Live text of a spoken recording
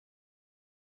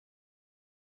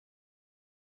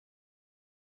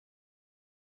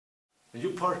And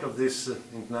you're part of this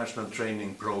international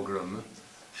training program.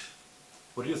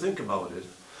 What do you think about it?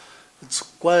 It's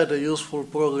quite a useful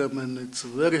program, and it's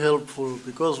very helpful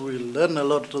because we learn a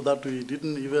lot that we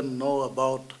didn't even know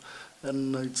about,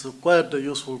 and it's quite a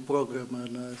useful program,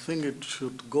 and I think it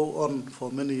should go on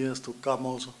for many years to come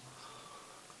also.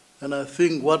 And I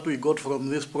think what we got from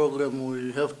this program,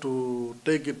 we have to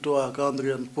take it to our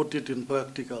country and put it in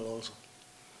practical also.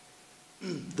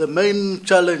 The main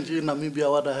challenge in Namibia,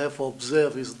 what I have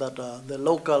observed, is that the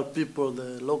local people,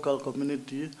 the local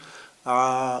community,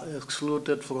 are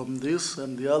excluded from this,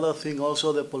 and the other thing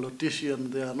also, the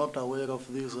politicians, they are not aware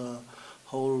of this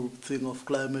whole thing of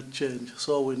climate change.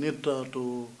 So we need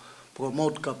to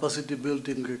promote capacity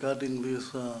building regarding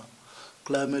this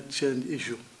climate change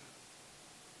issue.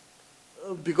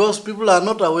 Because people are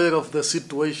not aware of the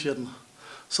situation.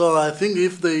 So I think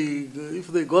if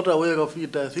they got aware of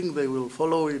it, I think they will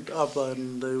follow it up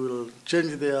and they will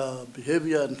change their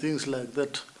behavior and things like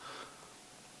that.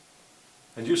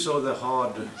 And you saw the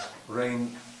hard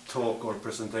rain talk or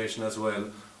presentation as well.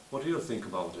 What do you think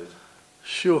about it?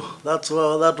 Sure, that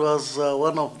was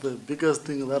one of the biggest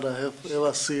things that I have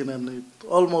ever seen, and it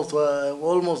almost I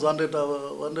almost wanted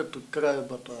to cry,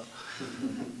 but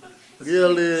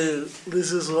really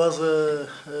this was a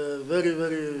very,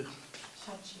 very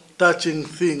touching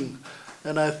thing,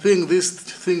 and I think this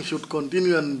thing should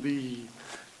continue and be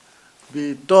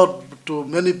taught to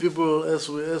many people as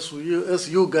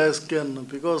you guys can,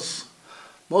 because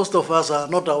most of us are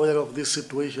not aware of this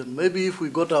situation. Maybe if we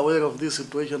got aware of this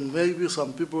situation, maybe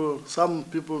some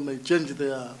people may change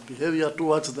their behavior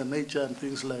towards the nature and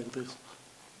things like this.